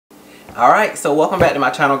Alright, so welcome back to my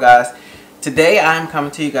channel, guys. Today I'm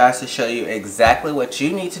coming to you guys to show you exactly what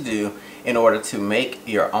you need to do in order to make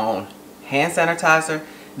your own hand sanitizer.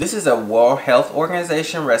 This is a World Health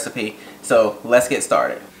Organization recipe, so let's get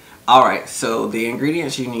started. Alright, so the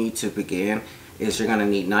ingredients you need to begin is you're going to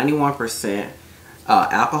need 91%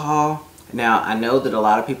 alcohol. Now, I know that a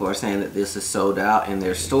lot of people are saying that this is sold out in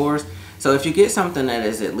their stores. So if you get something that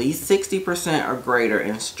is at least 60% or greater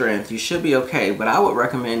in strength, you should be okay. But I would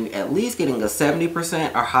recommend at least getting a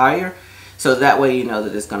 70% or higher, so that way you know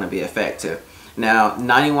that it's going to be effective. Now,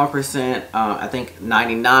 91%, I think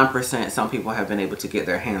 99%, some people have been able to get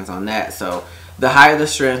their hands on that. So the higher the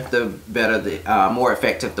strength, the better, the more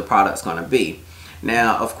effective the product's going to be.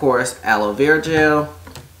 Now, of course, aloe vera gel,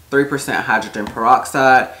 3% hydrogen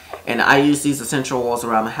peroxide, and I use these essential oils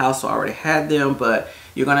around the house, so I already had them, but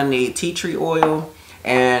you're going to need tea tree oil,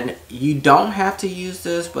 and you don't have to use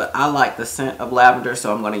this, but I like the scent of lavender,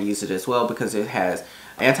 so I'm going to use it as well because it has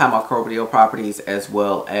antimicrobial properties as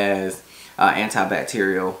well as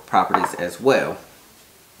antibacterial properties as well.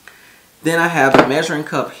 Then I have a measuring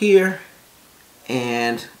cup here,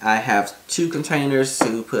 and I have 2 containers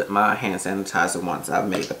to put my hand sanitizer once I've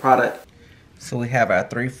made the product. So we have our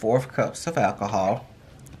 3/4 cups of alcohol.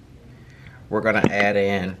 We're going to add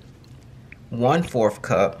in 1/4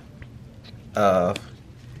 cup of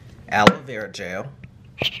aloe vera gel.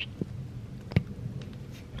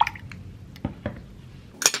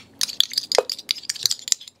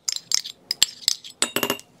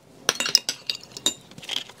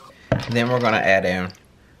 Then we're going to add in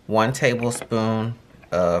 1 tablespoon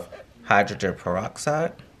of hydrogen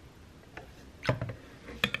peroxide.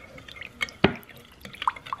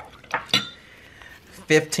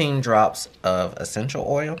 15 drops of essential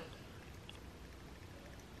oil.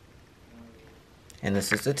 And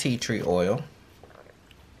this is the tea tree oil.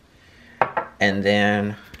 And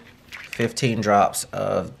then 15 drops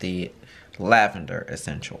of the lavender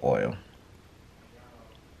essential oil.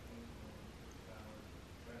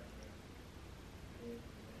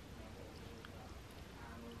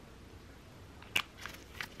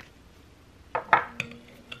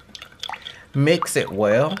 Mix it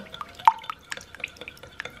well.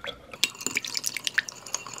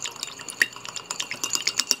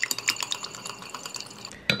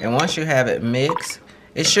 And once you have it mixed,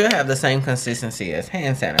 it should have the same consistency as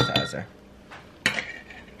hand sanitizer.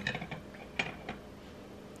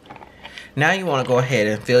 Now you want to go ahead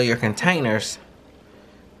and fill your containers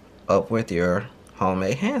up with your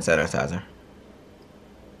homemade hand sanitizer.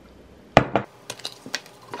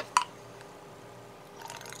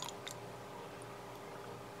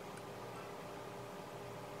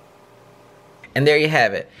 And there you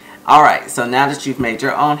have it. Alright, so now that you've made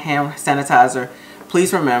your own hand sanitizer,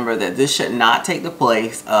 please remember that this should not take the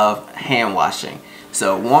place of hand washing.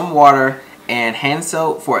 So warm water and hand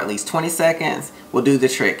soap for at least 20 seconds will do the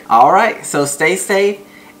trick. Alright, so stay safe,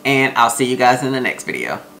 and I'll see you guys in the next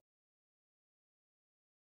video.